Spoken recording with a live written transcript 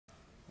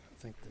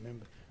thank the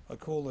member. I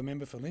call the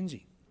member for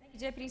Lindsay.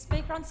 Deputy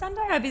Speaker, on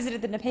Sunday I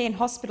visited the Nepean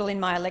Hospital in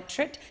my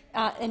electorate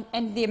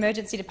and the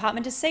emergency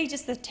department to see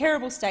just the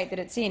terrible state that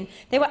it's in.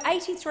 There were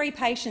 83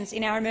 patients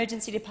in our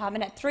emergency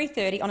department at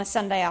 3:30 on a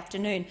Sunday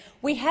afternoon.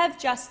 We have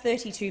just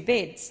 32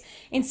 beds.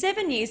 In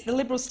 7 years, the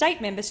Liberal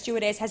state member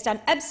Stuart Ayres has done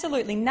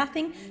absolutely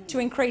nothing to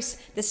increase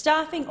the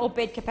staffing or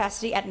bed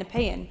capacity at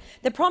Nepean.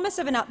 The promise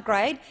of an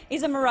upgrade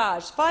is a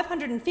mirage.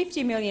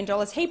 $550 million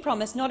he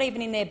promised, not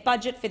even in their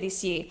budget for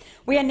this year.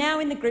 We are now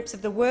in the grips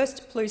of the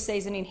worst flu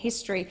season in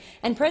history,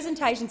 and presentations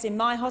in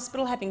my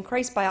hospital have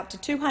increased by up to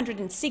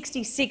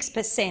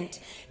 266%.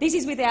 This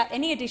is without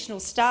any additional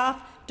staff,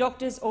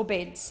 doctors or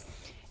beds.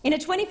 In a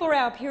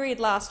 24-hour period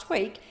last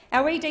week,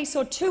 our ED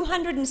saw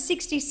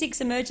 266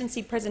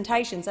 emergency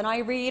presentations, and I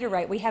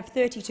reiterate, we have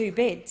 32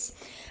 beds.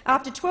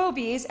 After 12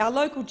 years, our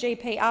local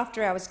GP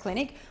after-hours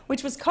clinic,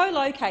 which was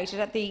co-located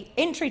at the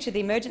entry to the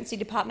emergency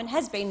department,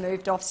 has been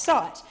moved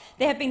off-site.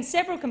 There have been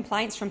several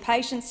complaints from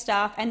patients,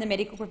 staff and the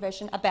medical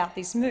profession about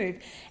this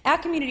move. Our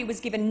community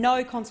was given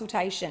no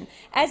consultation.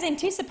 As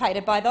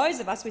anticipated by those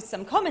of us with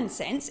some common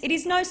sense, it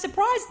is no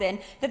surprise then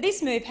that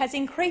this move has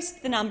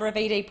increased the number of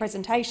ED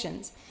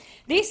presentations.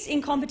 This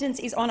incompetence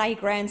is on a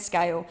grand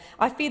scale.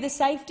 I fear the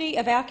safety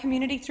of our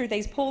community through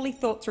these poorly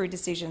thought-through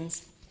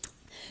decisions.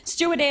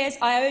 Stuart Ayres,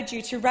 I urge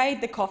you to raid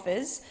the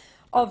coffers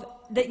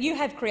that you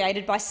have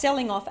created by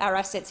selling off our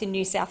assets in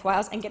New South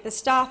Wales and get the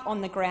staff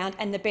on the ground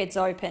and the beds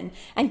open,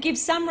 and give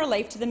some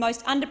relief to the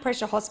most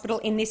under-pressure hospital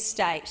in this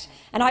state.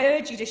 And I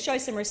urge you to show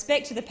some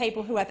respect to the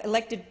people who have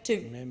elected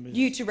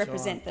you to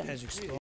represent them.